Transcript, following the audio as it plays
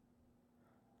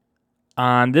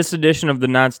On this edition of the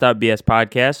Nonstop BS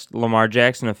Podcast, Lamar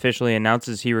Jackson officially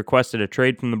announces he requested a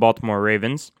trade from the Baltimore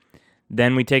Ravens.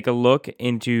 Then we take a look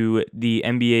into the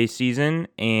NBA season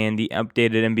and the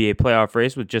updated NBA playoff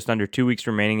race with just under 2 weeks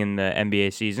remaining in the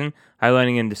NBA season,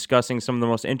 highlighting and discussing some of the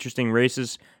most interesting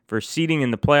races for seeding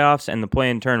in the playoffs and the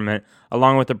play-in tournament,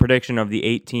 along with the prediction of the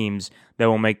 8 teams that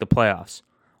will make the playoffs.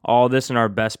 All this and our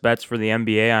best bets for the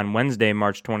NBA on Wednesday,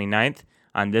 March 29th,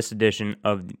 on this edition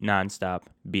of Nonstop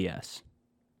BS.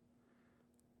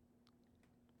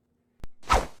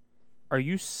 Are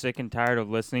you sick and tired of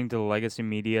listening to the legacy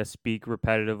media speak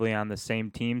repetitively on the same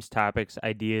teams, topics,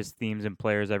 ideas, themes, and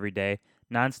players every day?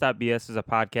 Nonstop BS is a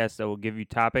podcast that will give you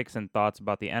topics and thoughts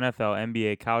about the NFL,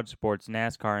 NBA, college sports,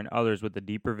 NASCAR, and others with a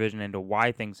deeper vision into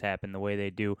why things happen the way they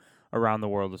do around the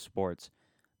world of sports.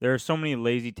 There are so many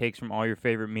lazy takes from all your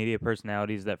favorite media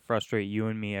personalities that frustrate you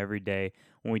and me every day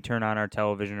when we turn on our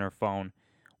television or phone.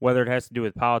 Whether it has to do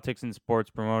with politics and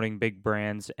sports, promoting big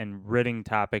brands, and ridding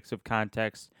topics of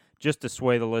context just to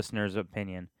sway the listener's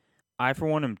opinion. I, for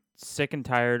one, am sick and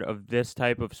tired of this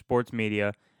type of sports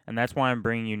media, and that's why I'm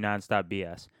bringing you Nonstop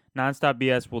BS. Nonstop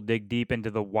BS will dig deep into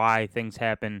the why things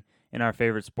happen in our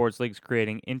favorite sports leagues,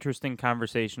 creating interesting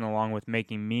conversation along with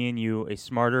making me and you a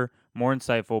smarter, more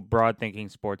insightful, broad-thinking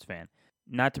sports fan.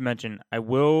 Not to mention, I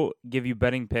will give you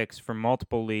betting picks for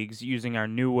multiple leagues using our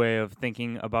new way of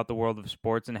thinking about the world of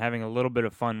sports and having a little bit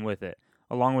of fun with it,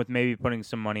 along with maybe putting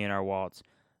some money in our wallets.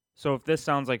 So if this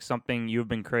sounds like something you've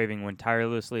been craving when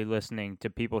tirelessly listening to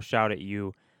people shout at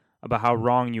you about how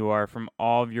wrong you are from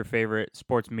all of your favorite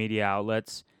sports media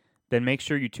outlets, then make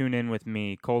sure you tune in with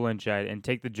me, Cole Lynchide, and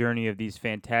take the journey of these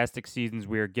fantastic seasons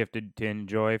we are gifted to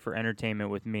enjoy for entertainment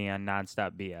with me on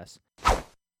Nonstop BS.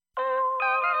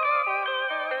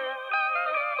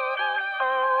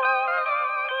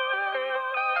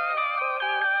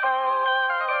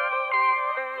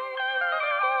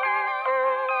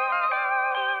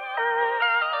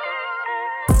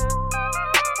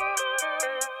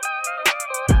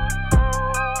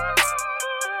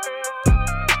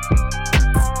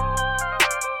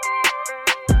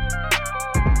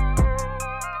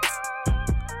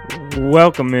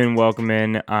 Welcome in to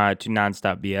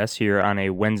Nonstop BS here on a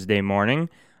Wednesday morning.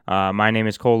 My name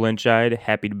is Cole Lynchide.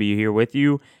 Happy to be here with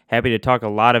you. Happy to talk a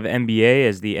lot of NBA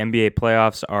as the NBA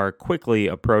playoffs are quickly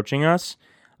approaching us.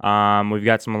 We've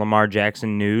got some Lamar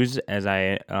Jackson news as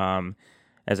I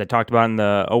talked about in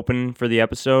the open for the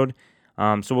episode.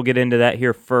 So we'll get into that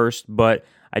here first. But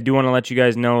I do want to let you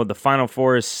guys know the Final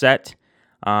Four is set.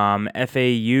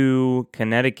 FAU,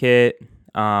 Connecticut.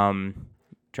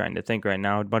 Trying to think right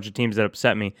now, a bunch of teams that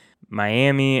upset me.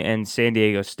 Miami and San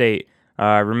Diego State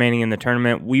remaining in the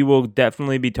tournament. We will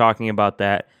definitely be talking about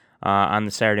that on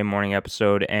the Saturday morning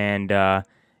episode, and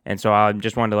so I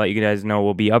just wanted to let you guys know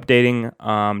we'll be updating,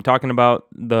 talking about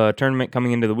the tournament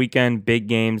coming into the weekend. Big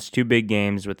games, 2 big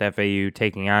games with FAU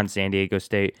taking on San Diego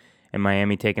State and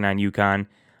Miami taking on UConn,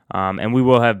 and we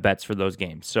will have bets for those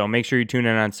games. So make sure you tune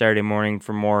in on Saturday morning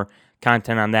for more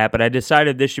content on that, but I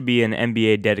decided this should be an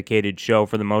NBA dedicated show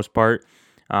for the most part,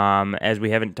 as we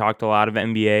haven't talked a lot of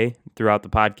NBA throughout the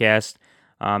podcast,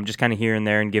 just kind of here and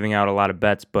there and giving out a lot of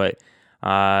bets. But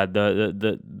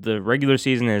the regular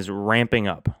season is ramping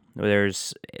up.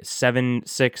 There's 7,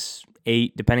 6,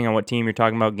 8, depending on what team you're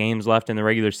talking about, games left in the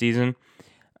regular season,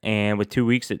 and with 2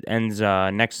 weeks, it ends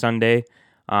next Sunday,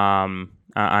 on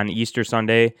Easter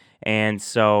Sunday, and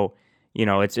so. You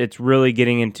know, it's really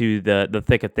getting into the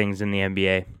thick of things in the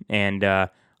NBA, and a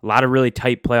lot of really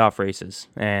tight playoff races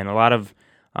and a lot of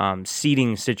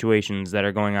seeding situations that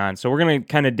are going on. So we're going to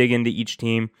kind of dig into each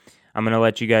team. I'm going to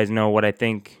let you guys know what I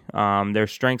think their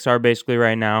strengths are basically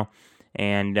right now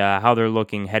and how they're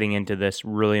looking heading into this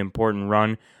really important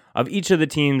run of each of the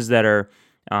teams that are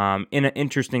in an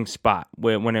interesting spot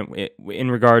in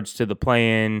regards to the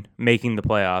play-in, making the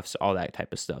playoffs, all that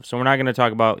type of stuff. So we're not going to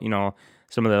talk about,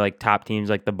 some of the top teams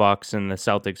like the Bucks and the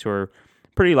Celtics who are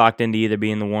pretty locked into either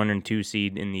being the 1 and 2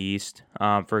 seed in the East,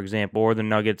 for example, or the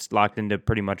Nuggets locked into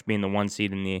pretty much being the 1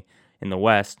 seed in the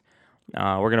West.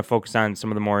 We're going to focus on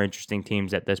some of the more interesting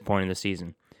teams at this point in the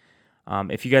season.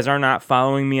 If you guys are not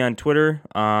following me on Twitter,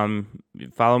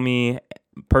 follow me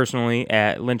personally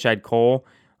at Lynchide Cole,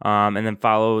 and then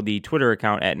follow the Twitter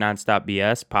account at Nonstop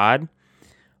BS Pod.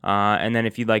 And then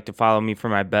if you'd like to follow me for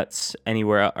my bets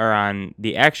anywhere or on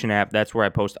the Action app, that's where I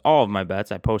post all of my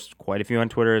bets. I post quite a few on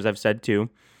Twitter, as I've said too.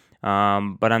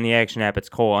 But on the Action app, it's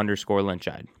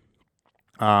Cole_Lynchide.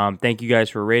 Thank you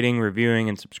guys for rating, reviewing,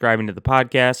 and subscribing to the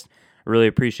podcast. I really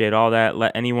appreciate all that.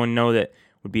 Let anyone know that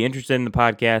would be interested in the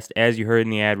podcast, as you heard in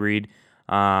the ad read,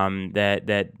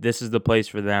 that this is the place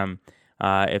for them.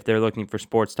 if they're looking for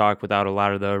sports talk without a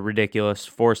lot of the ridiculous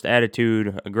forced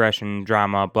attitude, aggression,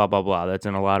 drama, blah, blah, blah. That's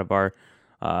in a lot of our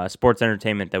sports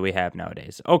entertainment that we have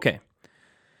nowadays. Okay.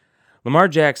 Lamar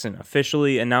Jackson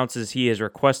officially announces he has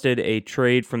requested a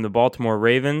trade from the Baltimore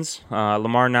Ravens.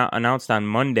 Lamar announced on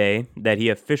Monday that he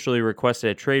officially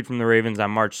requested a trade from the Ravens on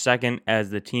March 2nd,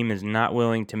 as the team is not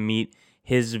willing to meet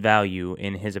his value,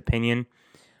 in his opinion.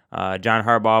 John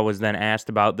Harbaugh was then asked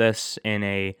about this in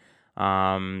a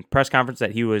press conference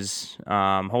that he was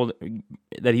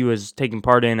taking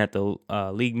part in at the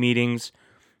league meetings,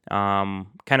 kind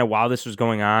of while this was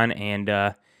going on,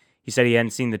 and he said he hadn't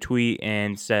seen the tweet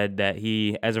and said that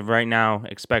he, as of right now,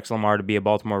 expects Lamar to be a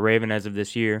Baltimore Raven as of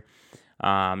this year.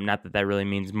 Not that that really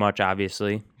means much,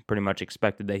 obviously. Pretty much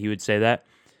expected that he would say that.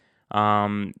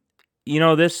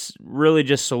 This really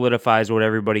just solidifies what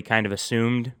everybody kind of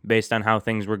assumed based on how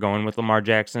things were going with Lamar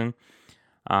Jackson.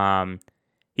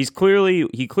 He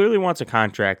clearly wants a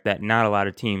contract that not a lot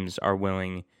of teams are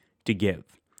willing to give.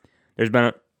 There's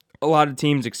been a lot of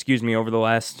teams, over the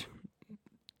last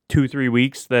 2-3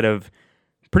 weeks that have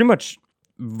pretty much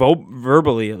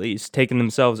verbally, at least, taken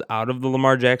themselves out of the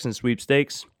Lamar Jackson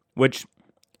sweepstakes, which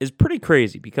is pretty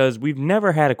crazy because we've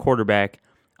never had a quarterback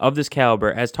of this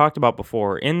caliber, as talked about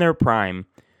before, in their prime,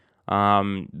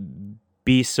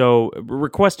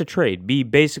 request a trade, be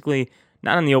basically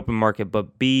not on the open market,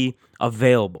 but be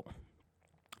available.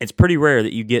 It's pretty rare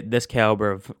that you get this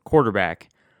caliber of quarterback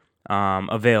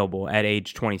available at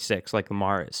age 26 like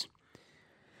Lamar is.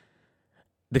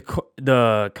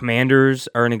 The Commanders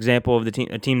are an example of a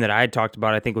team that I had talked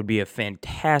about I think would be a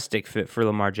fantastic fit for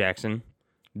Lamar Jackson.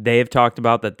 They have talked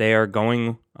about that they are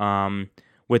going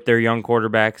with their young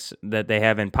quarterbacks that they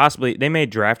have, and possibly they may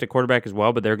draft a quarterback as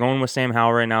well, but they're going with Sam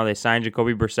Howell right now. They signed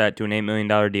Jacoby Brissett to an $8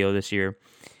 million deal this year.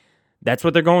 That's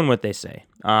what they're going with, they say.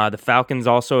 The Falcons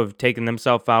also have taken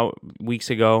themselves out weeks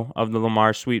ago of the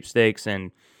Lamar sweepstakes,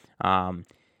 and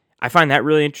I find that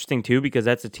really interesting too because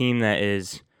that's a team that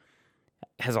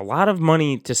has a lot of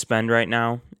money to spend right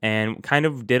now and kind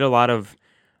of did a lot of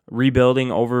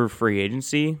rebuilding over free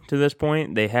agency to this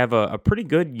point. They have a pretty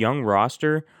good young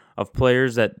roster of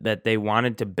players that they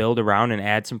wanted to build around and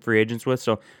add some free agents with.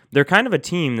 So they're kind of a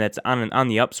team that's on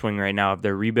the upswing right now of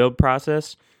their rebuild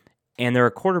process, and they're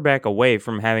a quarterback away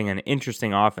from having an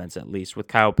interesting offense, at least, with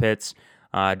Kyle Pitts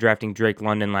drafting Drake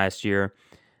London last year,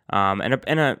 and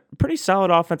a pretty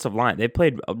solid offensive line. They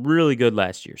played really good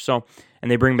last year. So, and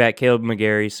they bring back Caleb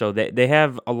McGarry, so they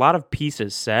have a lot of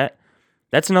pieces set.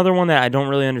 That's another one that I don't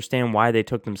really understand why they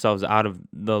took themselves out of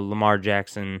the Lamar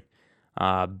Jackson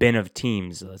bin of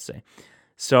teams, let's say.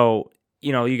 So,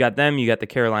 you got them, you got the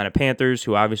Carolina Panthers,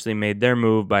 who obviously made their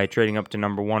move by trading up to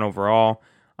number 1 overall.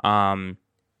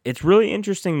 It's really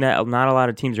interesting that not a lot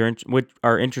of teams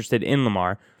are interested in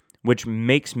Lamar, which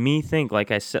makes me think, like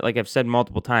I've said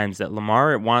multiple times, that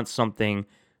Lamar wants something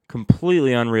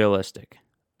completely unrealistic.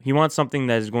 He wants something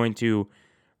that is going to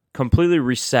completely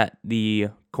reset the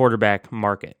quarterback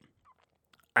market.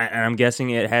 And I'm guessing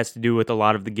it has to do with a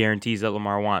lot of the guarantees that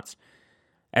Lamar wants.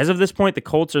 As of this point, the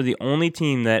Colts are the only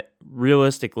team that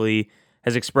realistically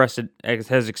has expressed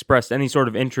any sort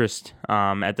of interest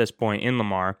at this point in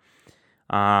Lamar.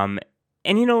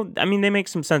 They make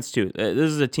some sense too. This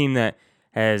is a team that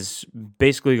has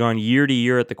basically gone year to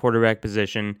year at the quarterback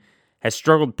position, has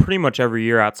struggled pretty much every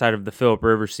year outside of the Phillip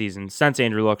Rivers season since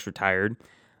Andrew Luck's retired,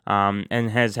 and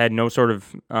has had no sort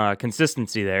of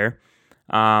consistency there.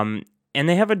 And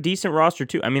they have a decent roster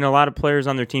too. I mean, a lot of players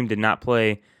on their team did not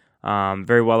play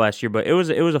very well last year, but it was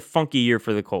a funky year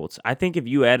for the Colts. I think if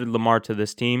you added Lamar to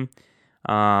this team,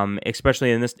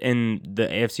 especially in the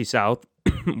AFC South,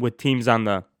 with teams on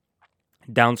the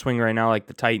downswing right now, like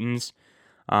the Titans.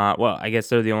 Well, I guess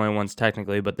they're the only ones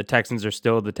technically, but the Texans are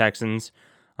still the Texans,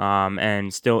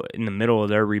 and still in the middle of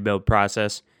their rebuild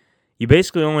process. You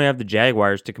basically only have the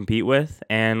Jaguars to compete with,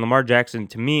 and Lamar Jackson,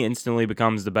 to me, instantly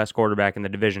becomes the best quarterback in the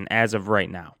division as of right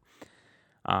now.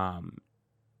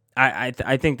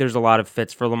 I think there's a lot of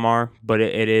fits for Lamar, but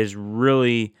it is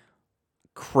really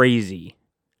crazy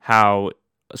how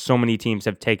so many teams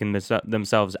have taken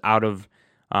themselves out of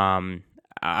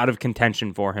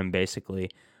contention for him, basically.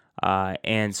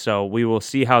 And so we will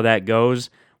see how that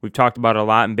goes. We've talked about it a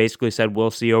lot and basically said we'll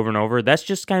see over and over. That's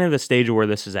just kind of the stage of where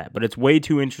this is at. But it's way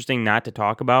too interesting not to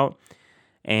talk about.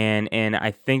 And I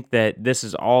think that this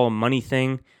is all a money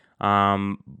thing.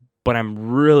 But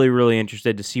I'm really, really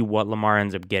interested to see what Lamar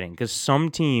ends up getting. Because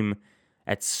some team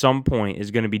at some point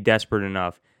is going to be desperate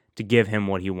enough to give him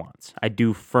what he wants. I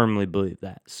do firmly believe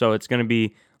that. So it's going to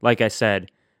be, like I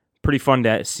said, pretty fun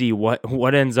to see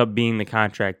what ends up being the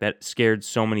contract that scared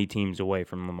so many teams away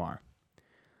from Lamar.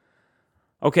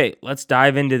 Okay, let's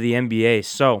dive into the NBA.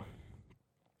 So,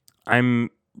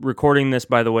 I'm recording this,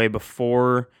 by the way,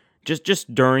 before,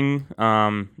 just during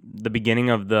the beginning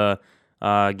of the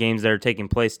games that are taking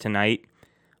place tonight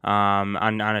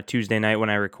on a Tuesday night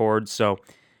when I record. So,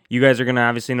 you guys are going to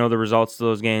obviously know the results of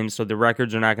those games, so the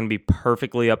records are not going to be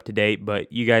perfectly up to date,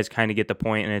 but you guys kind of get the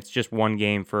point, and it's just one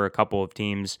game for a couple of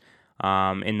teams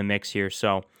in the mix here.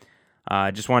 So,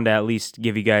 just wanted to at least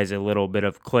give you guys a little bit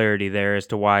of clarity there as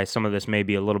to why some of this may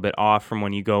be a little bit off from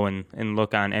when you go and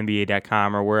look on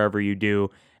NBA.com or wherever you do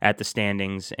at the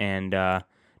standings and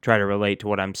try to relate to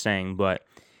what I'm saying. But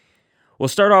we'll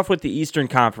start off with the Eastern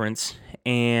Conference,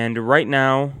 and right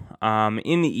now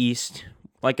in the East,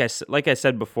 like I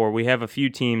said before, we have a few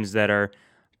teams that are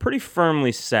pretty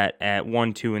firmly set at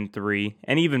 1, 2, and 3,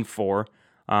 and even 4,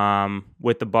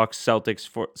 with the Bucks, Celtics,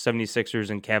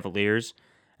 76ers, and Cavaliers.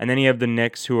 And then you have the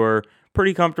Knicks, who are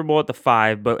pretty comfortable at the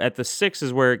 5, but at the 6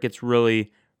 is where it gets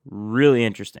really, really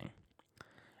interesting.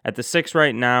 At the 6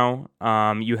 right now,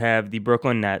 you have the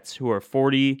Brooklyn Nets, who are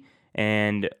 40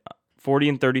 and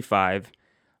 35.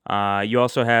 You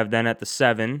also have then at the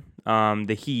 7,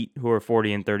 the Heat, who are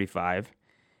 40 and 35.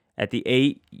 At the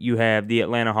 8, you have the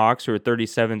Atlanta Hawks, who are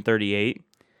 37-38.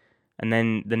 And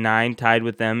then the 9, tied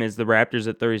with them, is the Raptors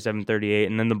at 37-38,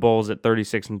 and then the Bulls at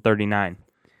 36-39.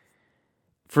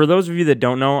 For those of you that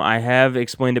don't know, I have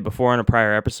explained it before on a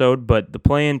prior episode, but the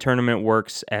play-in tournament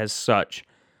works as such.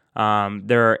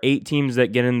 There are 8 teams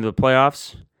that get into the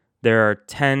playoffs. There are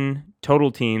 10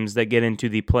 total teams that get into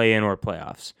the play-in or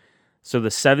playoffs. So the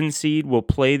 7 seed will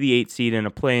play the 8 seed in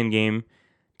a play-in game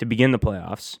to begin the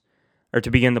playoffs, or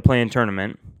to begin the play-in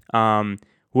tournament.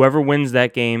 Whoever wins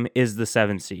that game is the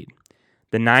 7 seed.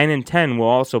 The 9 and 10 will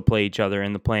also play each other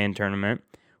in the play-in tournament.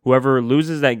 Whoever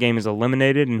loses that game is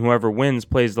eliminated, and whoever wins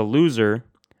plays the loser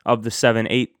of the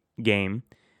 7-8 game.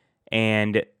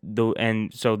 And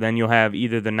so then you'll have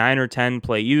either the 9 or 10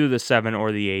 play either the 7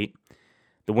 or the 8.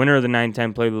 The winner of the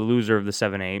 9-10 play the loser of the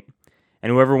 7-8.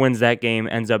 And whoever wins that game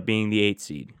ends up being the 8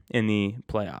 seed in the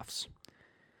playoffs.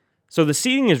 So the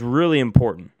seeding is really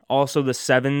important. Also, the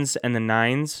 7s and the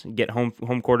 9s get home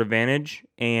court advantage,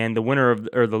 and the winner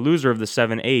or the loser of the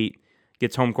 7-8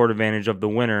 gets home court advantage of the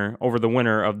winner over the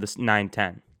winner of the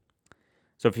 9-10.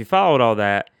 So if you followed all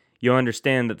that, you'll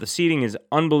understand that the seeding is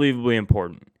unbelievably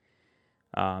important.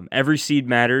 Every seed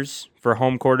matters for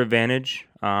home court advantage.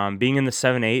 Being in the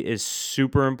 7-8 is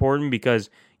super important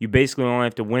because you basically only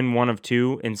have to win one of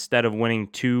 2 instead of winning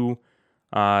two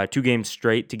games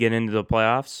straight to get into the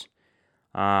playoffs.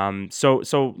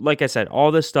 So like I said,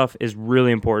 all this stuff is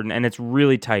really important, and it's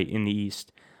really tight in the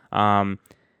East.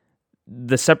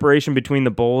 The separation between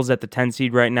the Bulls at the 10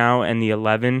 seed right now and the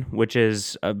 11, which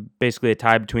is basically a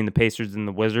tie between the Pacers and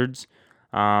the Wizards,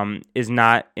 is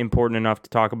not important enough to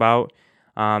talk about.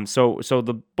 So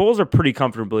the Bulls are pretty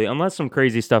comfortably, unless some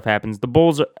crazy stuff happens, the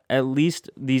Bulls, at least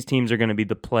these teams are going to be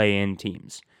the play-in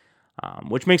teams,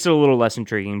 which makes it a little less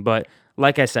intriguing. But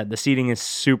like I said, the seeding is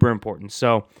super important.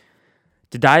 So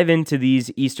to dive into these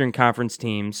Eastern Conference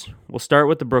teams, we'll start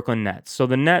with the Brooklyn Nets. So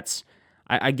the Nets,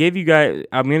 I'm going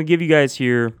to give you guys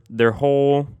here their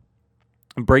whole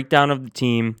breakdown of the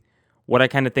team, what I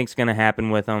kind of think is going to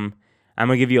happen with them. I'm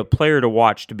going to give you a player to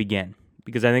watch to begin,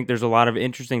 because I think there's a lot of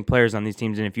interesting players on these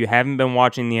teams, and if you haven't been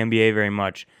watching the NBA very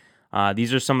much,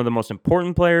 these are some of the most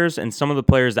important players and some of the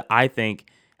players that I think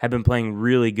have been playing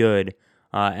really good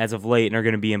as of late and are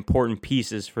going to be important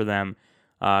pieces for them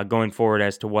going forward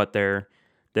as to what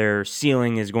their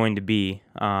ceiling is going to be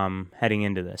heading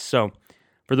into this. So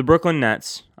for the Brooklyn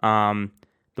Nets, the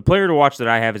player to watch that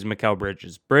I have is Mikal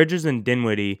Bridges. Bridges and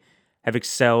Dinwiddie have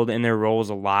excelled in their roles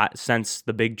a lot since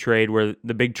the big trades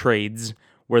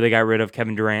where they got rid of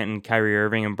Kevin Durant and Kyrie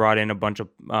Irving and brought in a bunch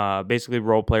of basically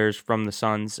role players from the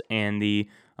Suns and the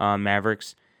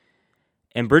Mavericks.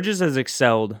 And Bridges has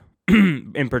excelled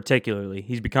in particularly.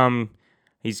 He's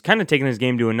kind of taken his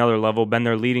game to another level, been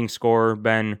their leading scorer,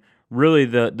 been really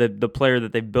the player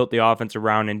that they've built the offense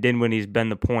around, and Dinwiddie's been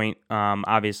the point,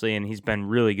 obviously, and he's been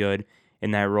really good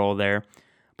in that role there.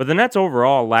 But the Nets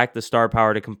overall lack the star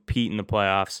power to compete in the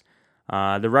playoffs.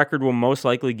 The record will most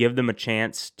likely give them a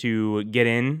chance to get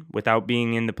in without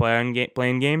being in the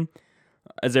play-in game,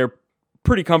 as they're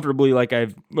pretty comfortably, like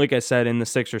I said, in the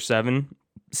 6 or 7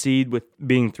 seed, with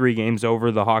being 3 games over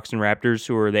the Hawks and Raptors,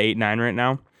 who are the 8-9 right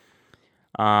now.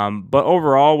 But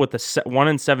overall, with the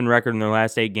 1-7 record in their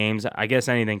last 8 games, I guess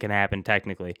anything can happen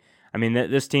technically. I mean,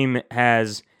 this team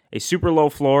has a super low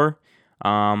floor.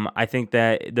 I think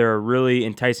that they're a really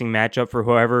enticing matchup for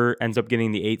whoever ends up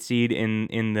getting the 8 seed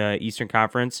in the Eastern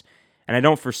Conference. And I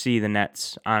don't foresee the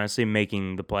Nets, honestly,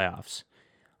 making the playoffs.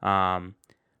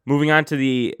 Moving on to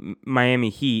the Miami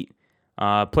Heat,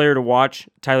 player to watch,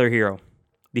 Tyler Hero.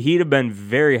 The Heat have been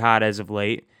very hot as of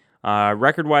late.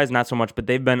 Record-wise, not so much, but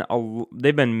they've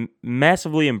been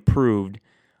massively improved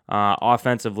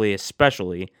offensively,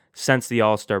 especially since the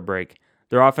All-Star break.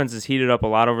 Their offense has heated up a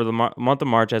lot over the month of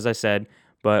March, as I said,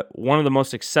 but one of the most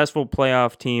successful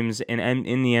playoff teams in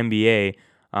the NBA.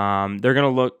 They're going to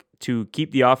look to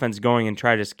keep the offense going and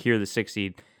try to secure the 6th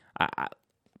seed.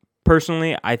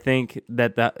 Personally, I think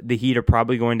that the Heat are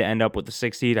probably going to end up with the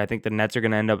 6th seed. I think the Nets are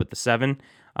going to end up with the 7.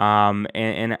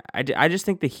 And I just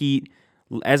think the Heat,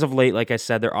 as of late, like I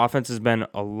said, their offense has been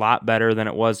a lot better than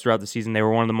it was throughout the season. They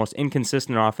were one of the most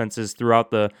inconsistent offenses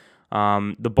throughout the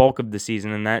bulk of the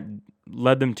season, and that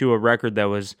led them to a record that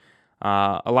was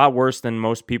a lot worse than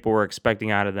most people were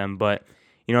expecting out of them. But,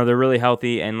 they're really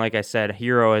healthy, and like I said,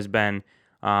 Hero has been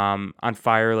on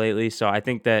fire lately, so I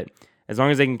think that as long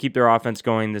as they can keep their offense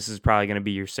going, this is probably going to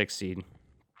be your 6th seed.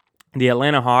 The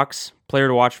Atlanta Hawks, player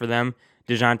to watch for them,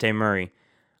 DeJounte Murray.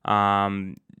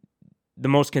 The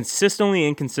most consistently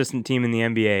inconsistent team in the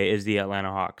NBA is the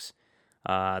Atlanta Hawks.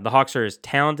 The Hawks are as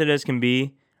talented as can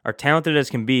be,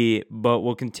 but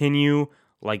will continue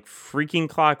like freaking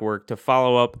clockwork to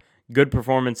follow up good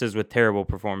performances with terrible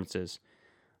performances.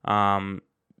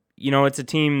 It's a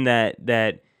team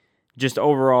that just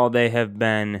overall they have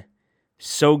been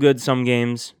so good some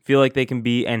games, feel like they can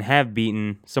beat and have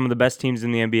beaten some of the best teams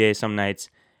in the NBA some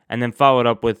nights, and then followed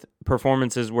up with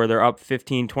performances where they're up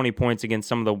 15, 20 points against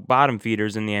some of the bottom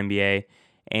feeders in the NBA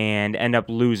and end up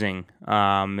losing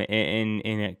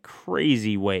in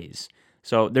crazy ways.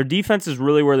 So their defense is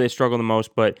really where they struggle the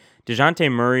most, but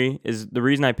DeJounte Murray is the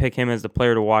reason I pick him as the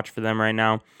player to watch for them right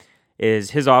now.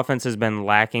 Is his offense has been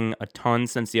lacking a ton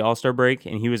since the All-Star break,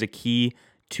 and he was a key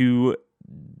to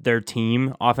their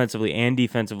team offensively and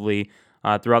defensively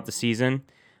throughout the season.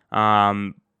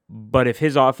 But if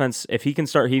he can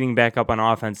start heating back up on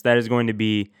offense, that is going to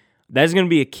be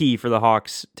a key for the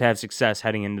Hawks to have success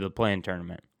heading into the play-in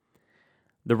tournament.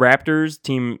 The Raptors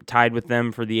team tied with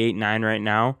them for the 8-9 right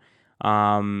now.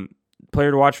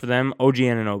 Player to watch for them, OG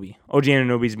Anunoby. OG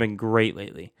Anunoby's been great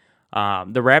lately.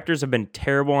 The Raptors have been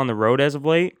terrible on the road as of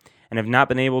late and have not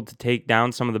been able to take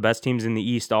down some of the best teams in the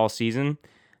East all season.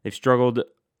 They've struggled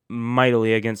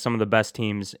mightily against some of the best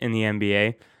teams in the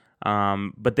NBA.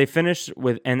 But they finished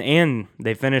with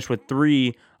they finished with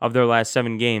 3 of their last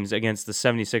 7 games against the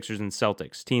 76ers and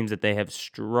Celtics, teams that they have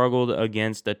struggled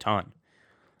against a ton.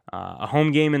 A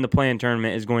home game in the play-in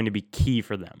tournament is going to be key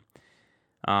for them.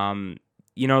 The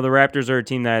Raptors are a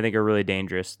team that I think are really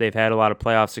dangerous. They've had a lot of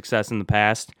playoff success in the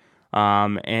past,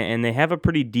 and they have a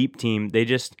pretty deep team. They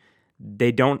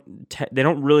don't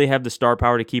really have the star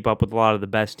power to keep up with a lot of the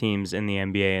best teams in the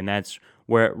NBA, and that's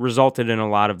where it resulted in a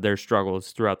lot of their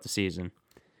struggles throughout the season.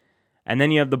 And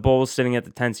then you have the Bulls sitting at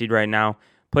the 10 seed right now.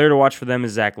 Player to watch for them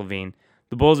is Zach LaVine.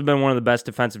 The Bulls have been one of the best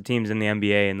defensive teams in the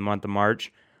NBA in the month of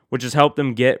March, which has helped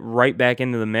them get right back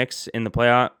into the mix in the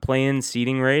play-in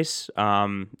seeding race.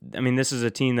 This is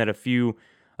a team that a few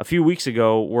weeks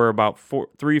ago were about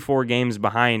 3-4 games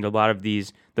behind a lot of the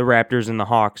Raptors and the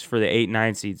Hawks for the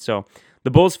 8-9 seed. So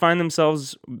the Bulls find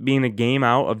themselves being a game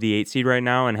out of the 8 seed right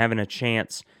now and having a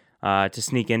chance to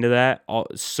sneak into that.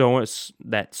 So it's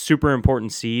that super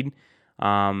important seed.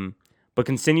 But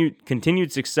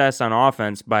continued success on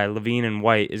offense by LaVine and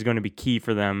White is going to be key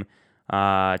for them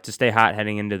to stay hot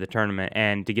heading into the tournament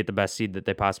and to get the best seed that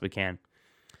they possibly can.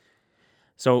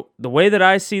 So the way that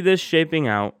I see this shaping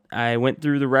out, I went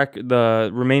through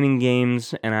the remaining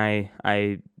games and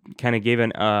I kind of gave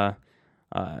I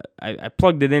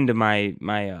plugged it into my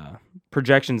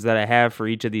projections that I have for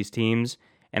each of these teams,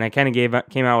 and I kind of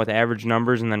came out with average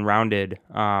numbers and then rounded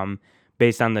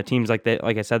based on the teams like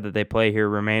I said that they play here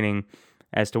remaining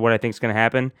as to what I think is going to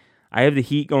happen. I have the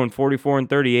Heat going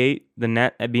 44-38, the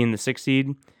Net at being the 6th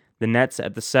seed, the Nets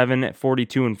at the 7 at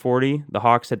 42-40, the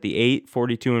Hawks at the 8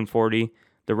 42-40,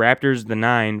 the Raptors the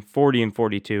 9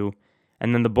 40-42,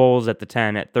 and then the Bulls at the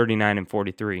 10 at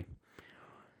 39-43.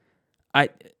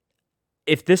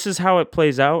 If this is how it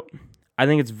plays out, I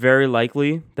think it's very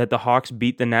likely that the Hawks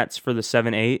beat the Nets for the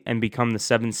 7-8 and become the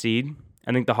 7th seed.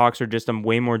 I think the Hawks are just a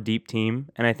way more deep team,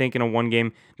 and I think in a one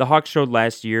game, the Hawks showed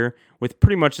last year with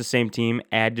pretty much the same team,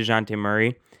 add DeJounte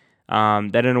Murray,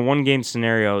 that in a one-game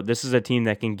scenario, this is a team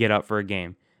that can get up for a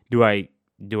game. Do I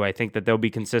think that they'll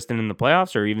be consistent in the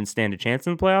playoffs or even stand a chance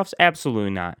in the playoffs? Absolutely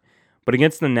not. But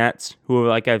against the Nets, who,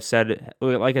 like I said,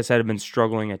 have been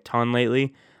struggling a ton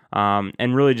lately,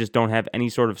 and really just don't have any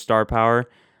sort of star power,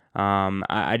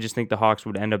 I just think the Hawks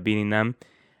would end up beating them.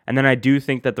 And then I do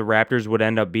think that the Raptors would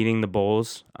end up beating the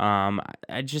Bulls.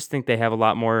 I just think they have a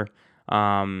lot more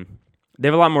they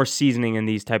have a lot more seasoning in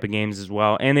these type of games as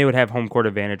well, and they would have home court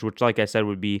advantage, which, like I said,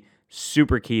 would be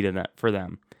super key to that for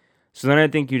them. So then I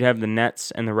think you'd have the Nets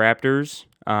and the Raptors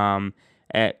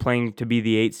at playing to be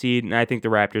the 8 seed, and I think the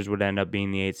Raptors would end up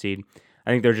being the 8 seed. I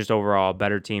think they're just overall a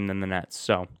better team than the Nets.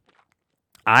 So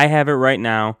I have it right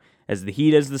now as the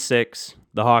Heat as the 6,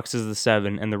 the Hawks as the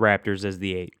 7, and the Raptors as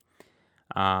the 8.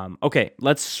 Okay,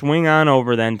 let's swing on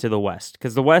over then to the West,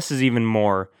 because the West is even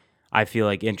more, I feel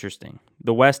like, interesting.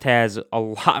 The West has a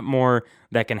lot more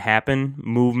that can happen,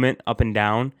 movement up and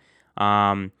down.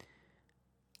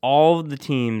 All of the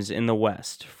teams in the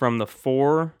West, from the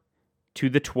 4 to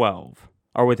the 12,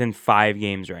 are within 5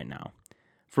 games right now.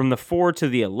 From the 4 to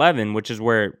the 11, which is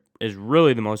where it is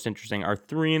really the most interesting, are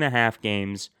 3.5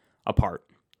 games apart.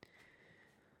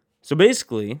 So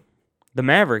basically, the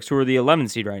Mavericks, who are the 11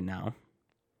 seed right now,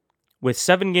 with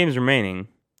 7 games remaining,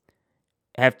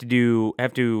 it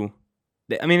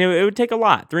would take a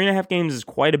lot. 3.5 games is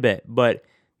quite a bit, but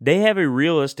they have a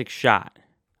realistic shot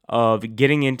of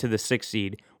getting into the 6th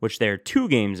seed, which they're 2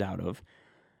 games out of.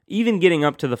 Even getting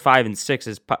up to the 5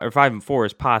 and 4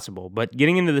 is possible, but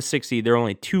getting into the 6th seed, they're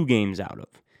only 2 games out of.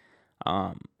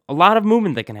 A lot of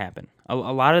movement that can happen.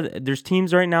 There's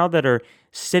teams right now that are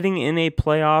sitting in a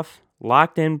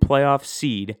locked in playoff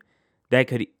seed that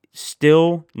could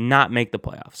still not make the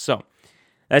playoffs. So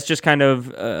that's just kind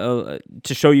of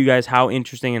to show you guys how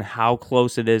interesting and how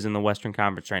close it is in the Western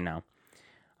Conference right now.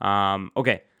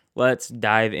 Okay, let's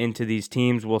dive into these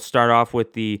teams. We'll start off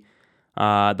with the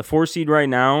 4 seed right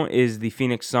now is the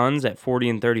Phoenix Suns at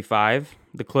 40-35.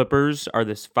 The Clippers are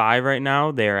this 5 right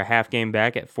now. They are a half game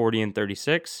back at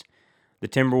 40-36. The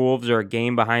Timberwolves are a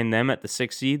game behind them at the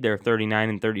 6 seed. They're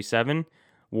 39-37.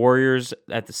 Warriors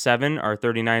at the 7 are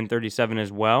 39-37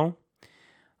 as well.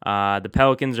 The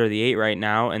Pelicans are the 8 right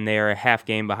now, and they are a half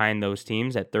game behind those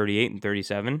teams at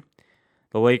 38-37.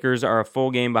 The Lakers are a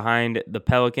full game behind the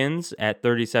Pelicans at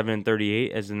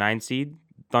 37-38 as the 9 seed.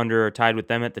 Thunder are tied with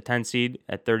them at the 10 seed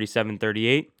at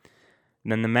 37-38.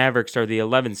 And then the Mavericks are the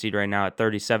 11 seed right now at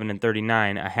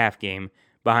 37-39, a half game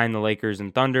behind the Lakers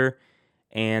and Thunder.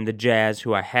 And the Jazz,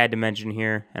 who I had to mention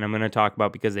here, and I'm going to talk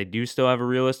about because they do still have a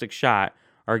realistic shot,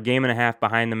 are a game and a half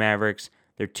behind the Mavericks.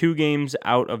 They're 2 games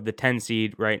out of the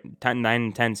 9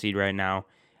 and 10 seed right now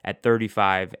at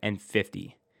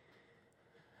 35-50.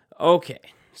 Okay,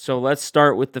 so let's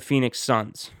start with the Phoenix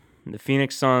Suns. The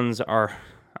Phoenix Suns are,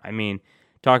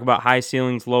 talk about high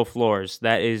ceilings, low floors.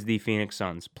 That is the Phoenix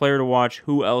Suns. Player to watch,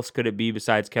 who else could it be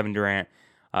besides Kevin Durant?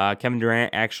 Kevin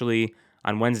Durant actually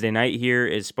on Wednesday night here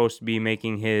is supposed to be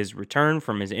making his return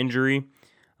from his injury.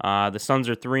 The Suns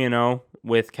are 3-0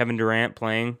 with Kevin Durant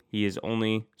playing. He has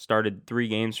only started 3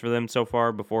 games for them so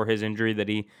far before his injury that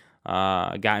he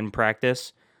got in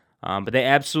practice. But they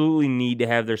absolutely need to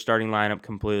have their starting lineup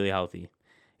completely healthy.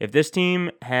 If this team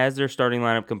has their starting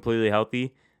lineup completely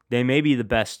healthy, they may be the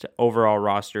best overall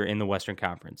roster in the Western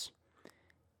Conference.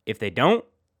 If they don't,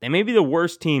 they may be the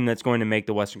worst team that's going to make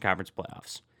the Western Conference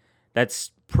playoffs.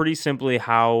 That's pretty simply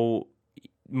how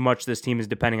much this team is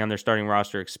depending on their starting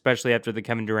roster, especially after the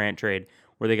Kevin Durant trade,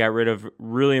 where they got rid of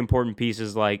really important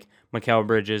pieces like Mikal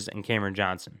Bridges and Cameron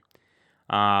Johnson.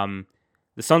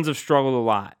 The Suns have struggled a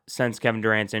lot since Kevin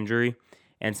Durant's injury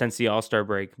and since the All-Star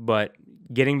break, but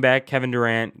getting back Kevin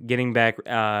Durant, getting back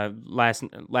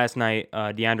last night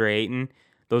DeAndre Ayton,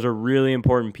 those are really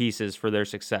important pieces for their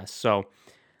success. So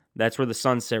that's where the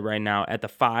Suns sit right now. At the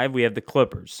 5, we have the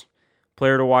Clippers.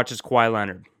 Player to watch is Kawhi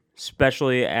Leonard,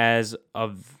 especially as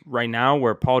of right now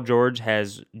where Paul George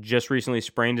has just recently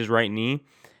sprained his right knee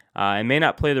and may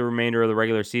not play the remainder of the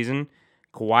regular season.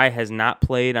 Kawhi has not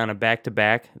played on a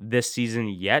back-to-back this season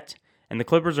yet, and the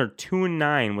Clippers are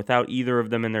 2-9 without either of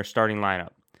them in their starting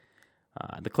lineup.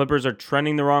 The Clippers are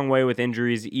trending the wrong way with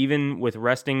injuries, even with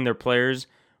resting their players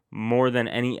more than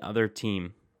any other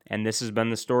team. And this has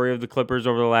been the story of the Clippers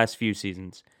over the last few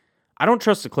seasons. I don't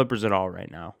trust the Clippers at all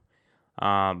right now.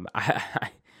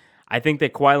 I think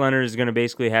that Kawhi Leonard is going to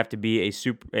basically have to be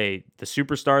the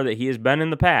superstar that he has been in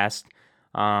the past.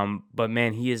 But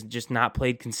man, he has just not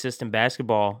played consistent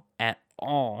basketball at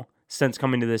all since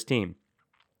coming to this team.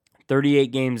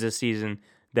 38 games this season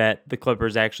that the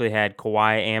Clippers actually had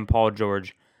Kawhi and Paul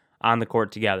George on the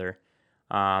court together.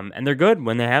 And they're good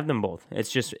when they have them both.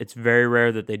 It's very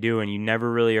rare that they do, and you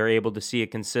never really are able to see a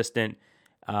consistent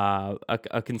on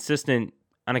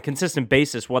a consistent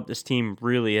basis what this team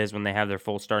really is when they have their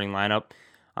full starting lineup.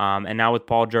 And now with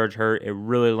Paul George hurt, it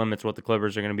really limits what the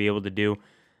Clippers are going to be able to do.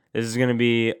 This is going to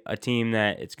be a team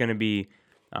that it's going to be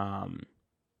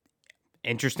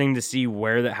interesting to see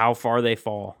how far they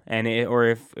fall, or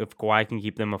if Kawhi can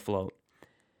keep them afloat.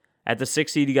 At the 6th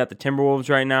seed, you got the Timberwolves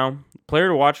right now. Player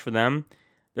to watch for them,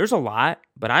 there's a lot,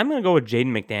 but I'm going to go with Jaden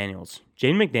McDaniels.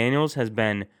 Jaden McDaniels has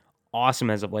been awesome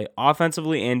as of late,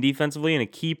 offensively and defensively, and a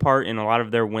key part in a lot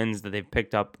of their wins that they've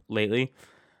picked up lately.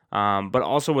 But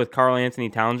also with Karl Anthony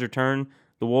Towns' return,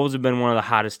 the Wolves have been one of the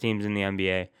hottest teams in the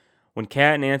NBA. When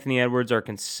Cat and Anthony Edwards are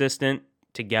consistent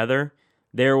together,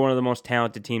 they're one of the most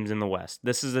talented teams in the West.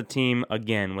 This is a team,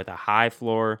 again, with a high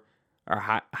floor,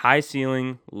 or high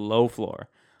ceiling, low floor.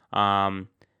 And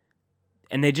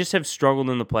they just have struggled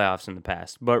in the playoffs in the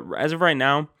past. But as of right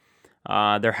now,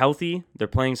 they're healthy. They're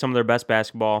playing some of their best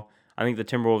basketball. I think the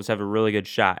Timberwolves have a really good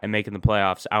shot at making the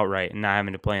playoffs outright and not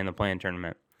having to play in the play-in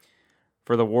tournament.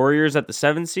 For the Warriors at the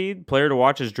 7th seed, player to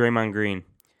watch is Draymond Green.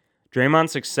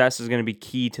 Draymond's success is going to be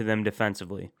key to them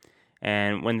defensively.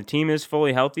 And when the team is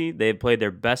fully healthy, they've played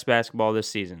their best basketball this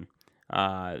season,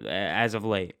 as of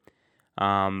late.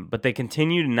 But they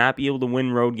continue to not be able to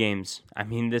win road games. I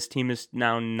mean, this team is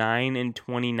now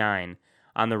 9-29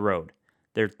 on the road.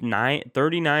 They're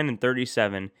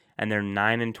 39-37, and they're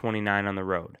 9-29 on the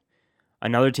road.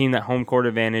 Another team that home court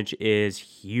advantage is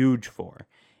huge for.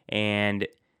 And,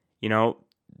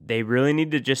 they really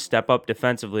need to just step up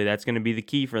defensively. That's going to be the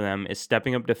key for them, is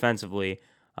stepping up defensively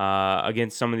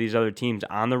against some of these other teams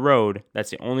on the road. That's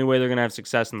the only way they're going to have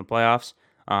success in the playoffs.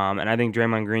 And I think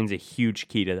Draymond Green's a huge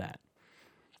key to that.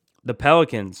 The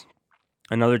Pelicans,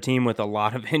 another team with a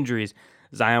lot of injuries.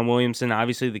 Zion Williamson,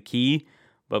 obviously the key,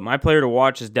 but my player to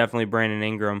watch is definitely Brandon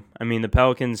Ingram. I mean, the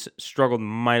Pelicans struggled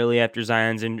mightily after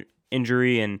Zion's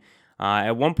injury, and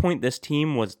at one point this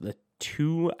team was the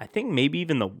 2, I think maybe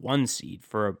even the 1 seed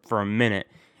for a minute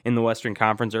in the Western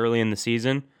Conference early in the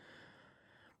season.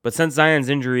 But since Zion's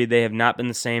injury, they have not been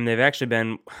the same. They've actually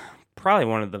been probably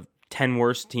one of the 10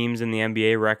 worst teams in the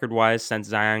NBA record-wise since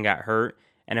Zion got hurt,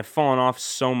 and have fallen off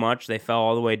so much they fell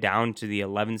all the way down to the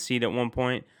 11th seed at one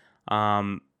point.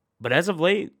 But as of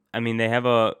late, I mean, they have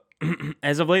a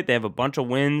bunch of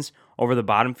wins over the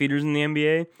bottom feeders in the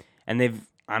NBA, and they've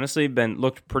honestly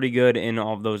looked pretty good in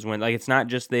all of those wins. Like, it's not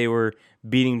just they were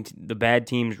beating the bad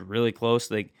teams really close.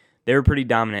 Like, they were pretty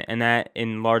dominant, and that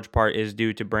in large part is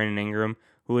due to Brandon Ingram,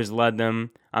 who has led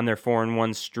them on their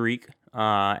 4-1 streak,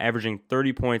 averaging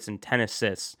 30 points and 10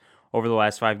 assists over the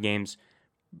last 5 games.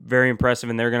 Very impressive,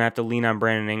 and they're going to have to lean on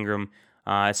Brandon Ingram,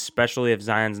 especially if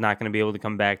Zion's not going to be able to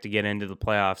come back to get into the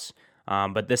playoffs.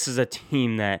 But this is a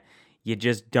team that you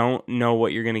just don't know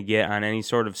what you're going to get on any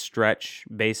sort of stretch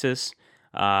basis.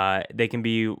 They can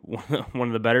be one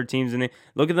of the better teams in it.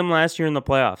 Look at them last year in the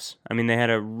playoffs. I mean, they had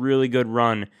a really good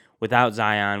run without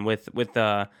Zion, with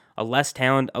a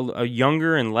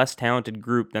younger and less talented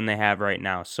group than they have right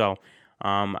now. So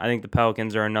I think the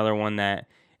Pelicans are another one that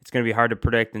it's going to be hard to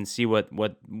predict and see and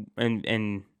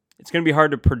it's going to be hard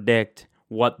to predict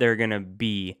what they're going to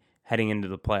be heading into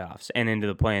the playoffs and into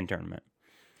the play-in tournament.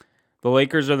 The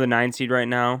Lakers are the 9 seed right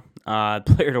now.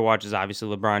 Player to watch is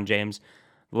obviously LeBron James.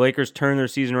 The Lakers turned their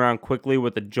season around quickly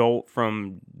with a jolt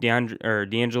from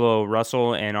D'Angelo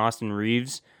Russell and Austin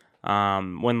Reeves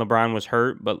when LeBron was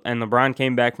hurt. And LeBron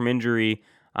came back from injury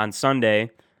on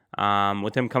Sunday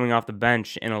with him coming off the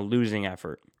bench in a losing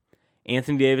effort.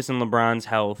 Anthony Davis and LeBron's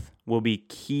health will be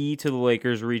key to the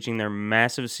Lakers reaching their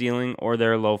massive ceiling or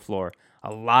their low floor.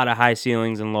 A lot of high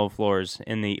ceilings and low floors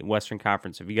in the Western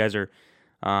Conference. If you guys are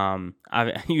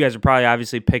probably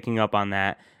obviously picking up on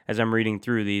that as I'm reading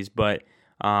through these, but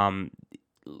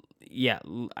yeah,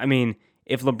 I mean,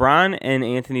 if LeBron and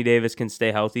Anthony Davis can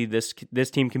stay healthy, this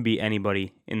team can beat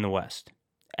anybody in the West.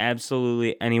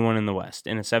 Absolutely anyone in the West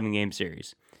in a 7-game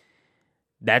series.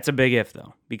 That's a big if,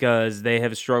 though, because they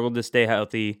have struggled to stay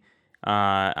healthy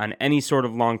on any sort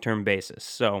of long-term basis.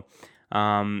 So,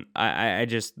 I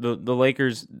just the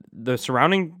Lakers, the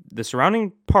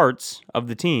surrounding parts of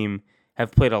the team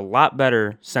have played a lot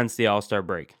better since the All-Star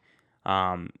break.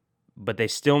 But they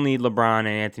still need LeBron and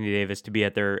Anthony Davis to be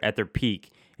at their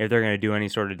peak if they're going to do any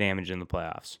sort of damage in the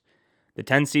playoffs. The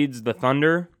 10 seeds, the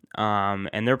Thunder,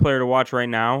 and their player to watch right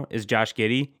now is Josh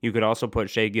Giddey. You could also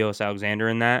put Shai Gilgeous-Alexander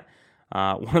in that.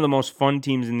 One of the most fun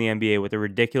teams in the NBA with a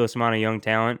ridiculous amount of young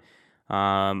talent.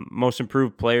 Most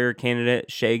improved player candidate,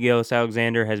 Shai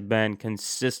Gilgeous-Alexander, has been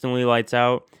consistently lights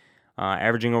out,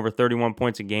 averaging over 31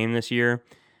 points a game this year.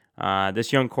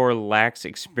 This young core lacks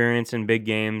experience in big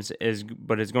games,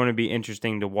 but it's going to be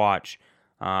interesting to watch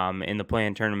in the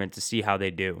play-in tournament to see how they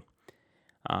do.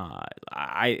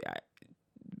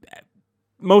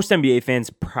 Most NBA fans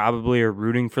probably are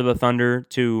rooting for the Thunder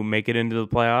to make it into the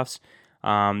playoffs.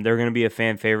 They're going to be a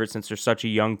fan favorite since they're such a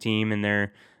young team and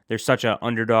they're such an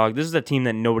underdog. This is a team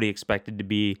that nobody expected to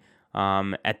be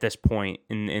at this point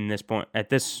at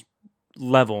this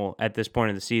level at this point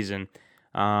of the season.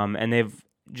 and they've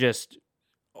just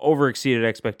overexceeded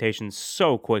expectations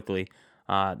so quickly.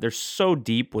 They're so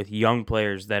deep with young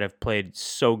players that have played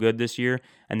so good this year,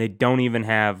 and they don't even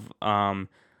have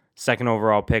second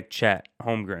overall pick Chet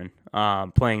Holmgren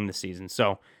playing this season.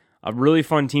 So a really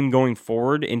fun team going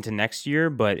forward into next year,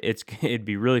 but it'd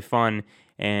be really fun,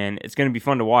 and it's going to be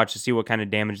fun to watch to see what kind of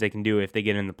damage they can do if they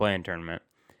get in the play-in tournament.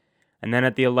 And then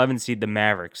at the 11 seed, the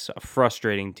Mavericks, a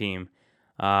frustrating team.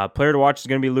 Player to watch is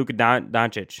going to be Luka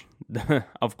Doncic.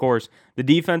 Of course, the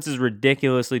defense is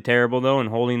ridiculously terrible, though, and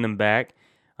holding them back.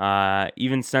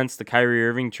 Even since the Kyrie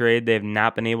Irving trade, they have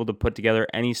not been able to put together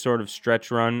any sort of stretch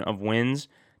run of wins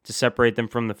to separate them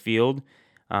from the field.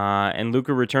 And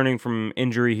Luka returning from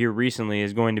injury here recently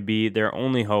is going to be their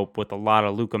only hope with a lot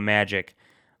of Luka magic.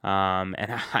 And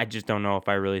I just don't know if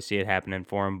I really see it happening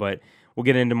for him, but we'll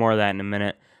get into more of that in a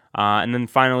minute. And then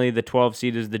finally, the 12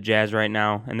 seed is the Jazz right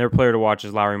now, and their player to watch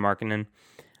is Lauri Markkanen.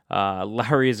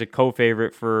 Lauri is a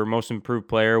co-favorite for most improved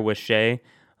player with Shea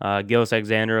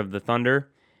Gilgeous-Alexander of the Thunder,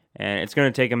 and it's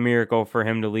going to take a miracle for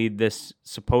him to lead this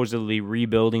supposedly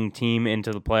rebuilding team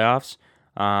into the playoffs.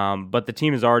 But the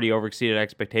team has already overexceeded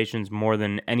expectations more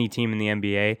than any team in the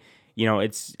NBA. You know,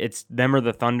 it's them or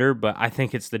the Thunder, but I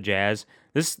think it's the Jazz.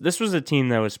 This was a team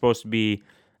that was supposed to be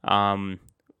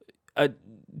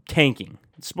tanking.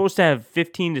 It's supposed to have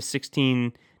 15 to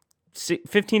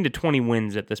 20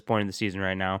 wins at this point in the season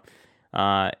right now.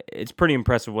 It's pretty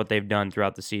impressive what they've done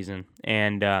throughout the season.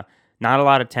 And not a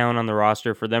lot of talent on the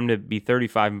roster. For them to be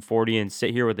 35-40 and sit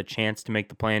here with a chance to make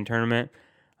the play-in tournament,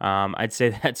 I'd say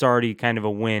that's already kind of a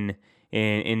win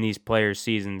in these players'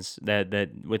 seasons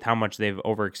that with how much they've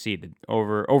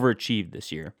overachieved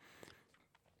this year.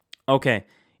 Okay,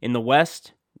 in the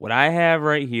West, what I have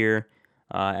right here,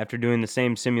 after doing the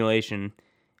same simulation,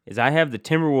 is I have the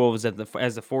Timberwolves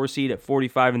as the 4 seed at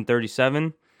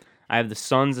 45-37. I have the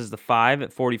Suns as the 5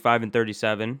 at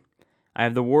 45-37. I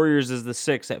have the Warriors as the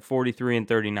 6 at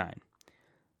 43-39.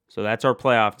 So that's our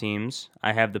playoff teams.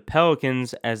 I have the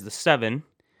Pelicans as the 7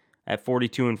 at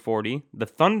 42-40. The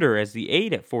Thunder as the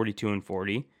 8 at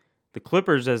 42-40. The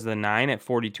Clippers as the 9 at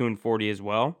 42-40 as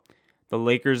well. The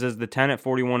Lakers as the 10 at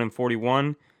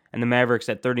 41-41. And the Mavericks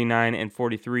at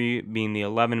 39-43, being the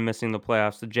 11 missing the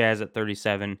playoffs. The Jazz at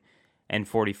 37-45.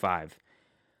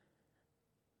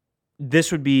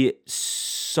 This would be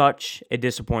such a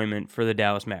disappointment for the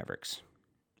Dallas Mavericks.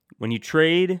 When you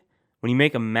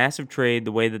make a massive trade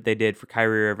the way that they did for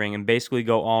Kyrie Irving and basically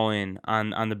go all in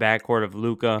on the backcourt of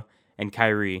Luka and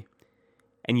Kyrie,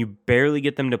 and you barely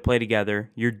get them to play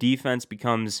together, your defense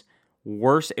becomes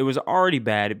worse. It was already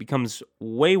bad. It becomes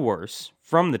way worse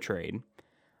from the trade.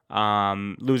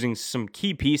 Losing some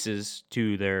key pieces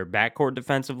to their backcourt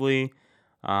defensively,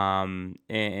 and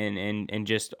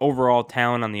just overall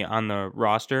talent on the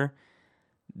roster.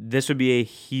 This would be a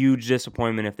huge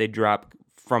disappointment if they drop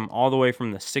from all the way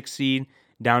from the 6th seed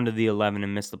down to the 11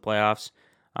 and miss the playoffs.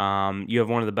 You have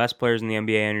one of the best players in the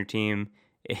NBA on your team.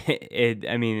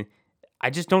 I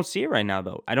just don't see it right now,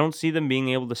 though. I don't see them being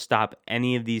able to stop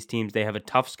any of these teams. They have a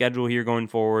tough schedule here going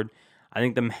forward. I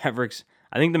think the Mavericks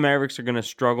are going to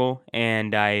struggle,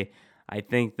 and I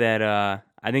think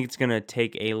it's going to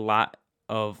take a lot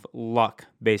of luck,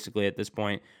 basically, at this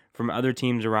point, from other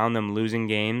teams around them losing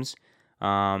games,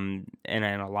 and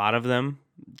a lot of them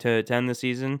to end the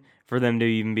season, for them to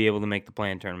even be able to make the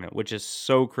play-in tournament, which is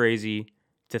so crazy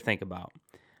to think about,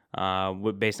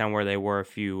 based on where they were a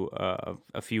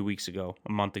few weeks ago,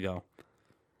 a month ago.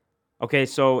 Okay,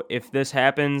 so if this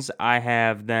happens, I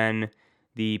have then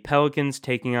the Pelicans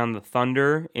taking on the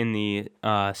Thunder in the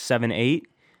 7-8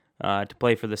 to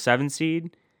play for the 7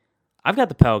 seed. I've got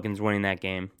the Pelicans winning that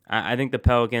game. I think the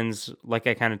Pelicans, like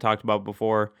I kind of talked about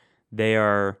before, they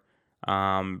are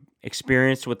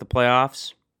experienced with the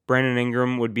playoffs. Brandon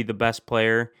Ingram would be the best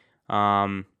player.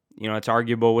 It's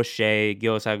arguable with Shea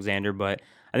Gilgeous-Alexander, but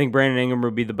I think Brandon Ingram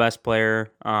would be the best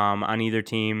player on either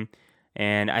team.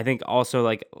 And I think also,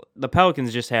 like, the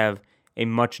Pelicans just have a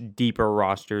much deeper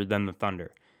roster than the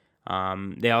Thunder.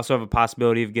 They also have a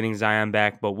possibility of getting Zion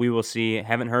back, but we will see.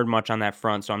 Haven't heard much on that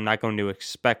front, so I'm not going to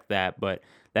expect that, but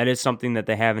that is something that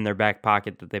they have in their back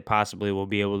pocket that they possibly will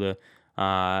be able to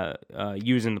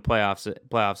use in the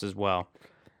playoffs as well.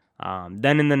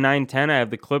 Then in the 9-10, I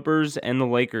have the Clippers and the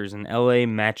Lakers, an LA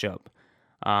matchup.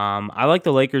 I like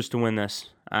the Lakers to win this.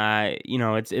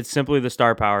 It's simply the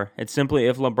star power. It's simply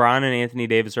if LeBron and Anthony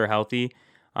Davis are healthy,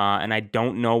 and I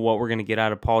don't know what we're going to get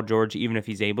out of Paul George, even if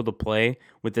he's able to play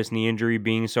with this knee injury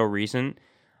being so recent.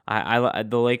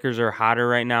 The Lakers are hotter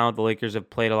right now. The Lakers have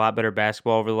played a lot better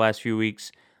basketball over the last few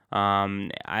weeks.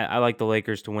 I like the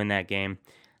Lakers to win that game.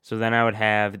 So then I would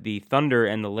have the Thunder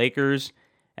and the Lakers,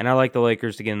 and I like the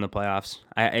Lakers to get in the playoffs.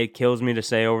 It kills me to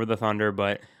say over the Thunder,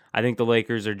 but I think the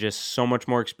Lakers are just so much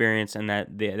more experienced, and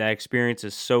that experience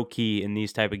is so key in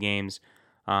these type of games.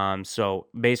 So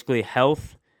basically,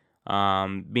 health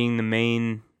being the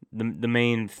main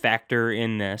factor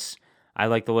in this. I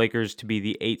like the Lakers to be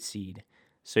the 8 seed.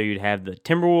 So you'd have the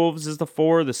Timberwolves as the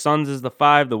 4, the Suns as the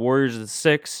 5, the Warriors as the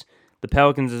 6, the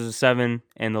Pelicans as the 7,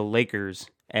 and the Lakers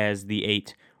as the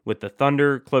 8, with the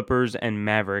Thunder, Clippers, and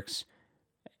Mavericks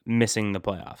missing the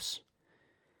playoffs.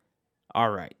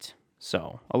 All right.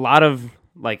 So a lot of,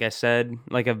 like I said,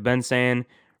 like I've been saying,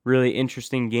 really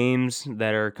interesting games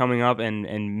that are coming up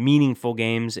and meaningful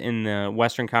games in the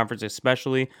Western Conference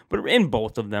especially, but in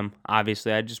both of them,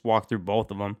 obviously. I just walked through both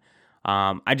of them.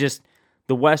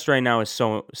 The West right now is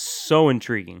so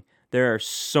intriguing. There are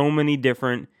so many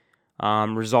different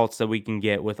results that we can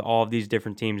get with all of these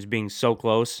different teams being so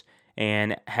close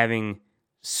and having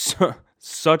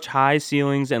such high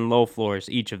ceilings and low floors,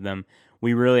 each of them.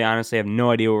 We really honestly have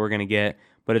no idea what we're going to get,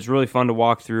 but it's really fun to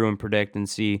walk through and predict and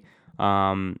see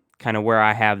kind of where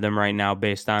I have them right now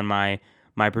based on my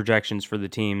projections for the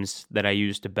teams that I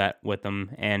use to bet with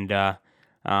them. And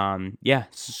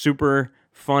super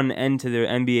fun end to the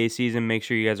NBA season. Make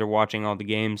sure you guys are watching all the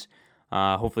games.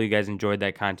 Hopefully you guys enjoyed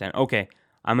that content. Okay,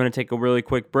 I'm going to take a really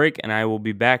quick break, and I will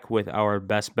be back with our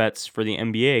best bets for the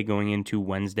NBA going into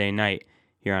Wednesday night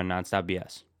here on Nonstop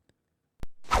BS.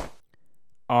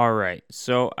 All right,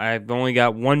 so I've only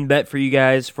got one bet for you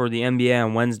guys for the NBA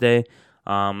on Wednesday.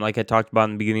 Like I talked about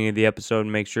in the beginning of the episode,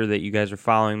 make sure that you guys are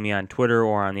following me on Twitter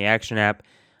or on the Action app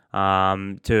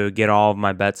to get all of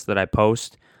my bets that I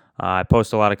post. I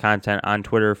post a lot of content on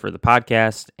Twitter for the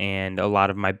podcast, and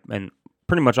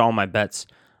pretty much all my bets,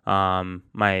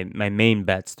 my main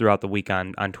bets throughout the week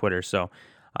on Twitter. So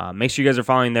make sure you guys are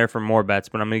following there for more bets.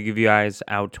 But I'm going to give you guys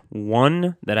out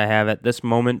one that I have at this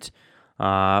moment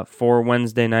for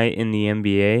Wednesday night in the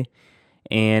NBA.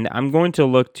 And I'm going to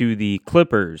look to the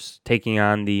Clippers taking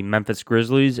on the Memphis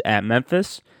Grizzlies at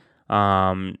Memphis.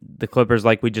 The Clippers,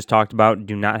 like we just talked about,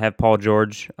 do not have Paul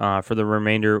George for the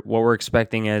remainder, what we're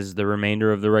expecting as the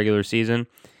remainder of the regular season.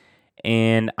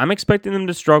 And I'm expecting them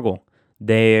to struggle.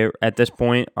 They, at this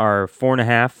point, are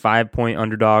 4.5, 5-point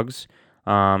underdogs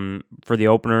for the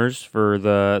openers for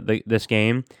this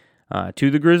game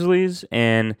to the Grizzlies.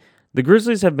 And the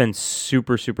Grizzlies have been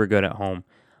super, super good at home.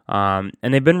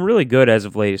 And they've been really good as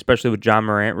of late, especially with John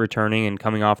Morant returning and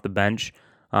coming off the bench,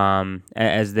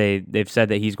 as they've said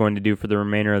that he's going to do for the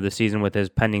remainder of the season with his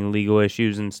pending legal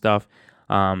issues and stuff.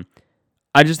 I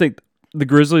just think the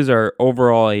Grizzlies are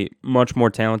overall a much more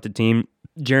talented team.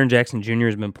 Jaren Jackson Jr.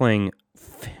 has been playing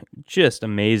just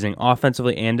amazing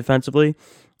offensively and defensively.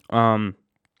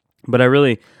 But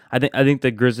I think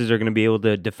the Grizzlies are going to be able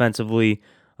to defensively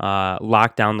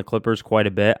lock down the Clippers quite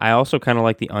a bit. I also kind of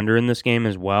like the under in this game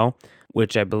as well,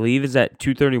 which I believe is at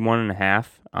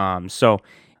 231.5.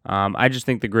 I just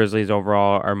think the Grizzlies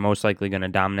overall are most likely going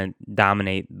to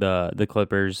dominate the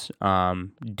Clippers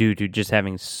due to just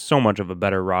having so much of a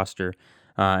better roster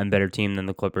and better team than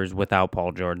the Clippers without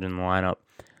Paul George in the lineup.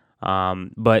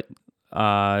 But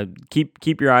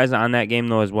keep your eyes on that game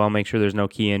though as well. Make sure there's no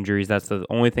key injuries. That's the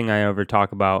only thing I ever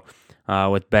talk about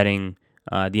with betting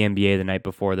the NBA the night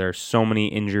before. There are so many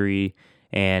injury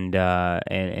and so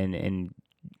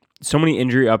many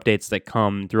injury updates that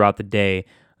come throughout the day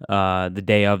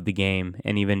of the game,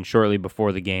 and even shortly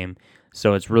before the game.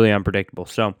 So it's really unpredictable.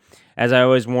 So as I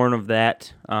always warn of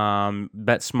that,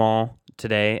 bet small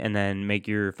today and then make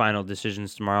your final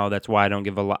decisions tomorrow. That's why I don't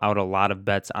give out a lot of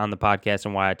bets on the podcast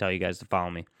and why I tell you guys to follow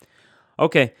me.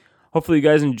 Okay, hopefully you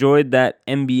guys enjoyed that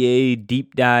NBA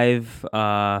deep dive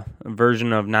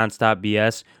version of Nonstop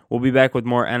BS. We'll be back with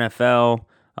more NFL,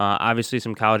 obviously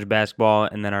some college basketball,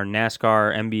 and then our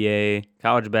NASCAR, NBA,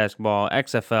 college basketball,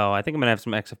 XFL. I think I'm going to have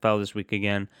some XFL this week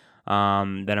again that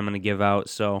I'm going to give out.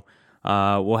 So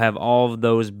we'll have all of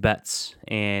those bets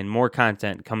and more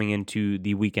content coming into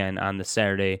the weekend on the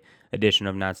Saturday edition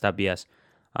of Nonstop BS.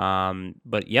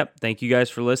 But yep, thank you guys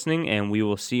for listening, and we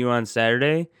will see you on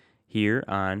Saturday here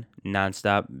on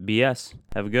Nonstop BS.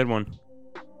 Have a good one.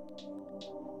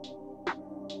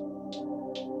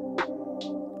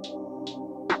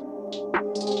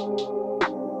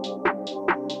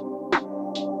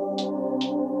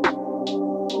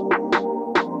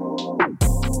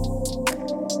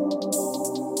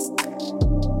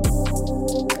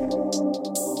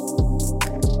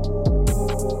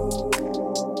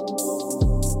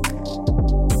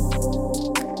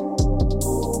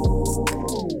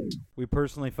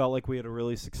 Personally felt like we had a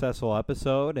really successful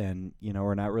episode, and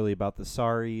we're not really about the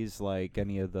sorries, like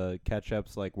any of the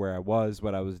catch-ups, like where I was,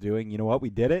 what I was doing. You know what, we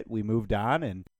did it, we moved on, and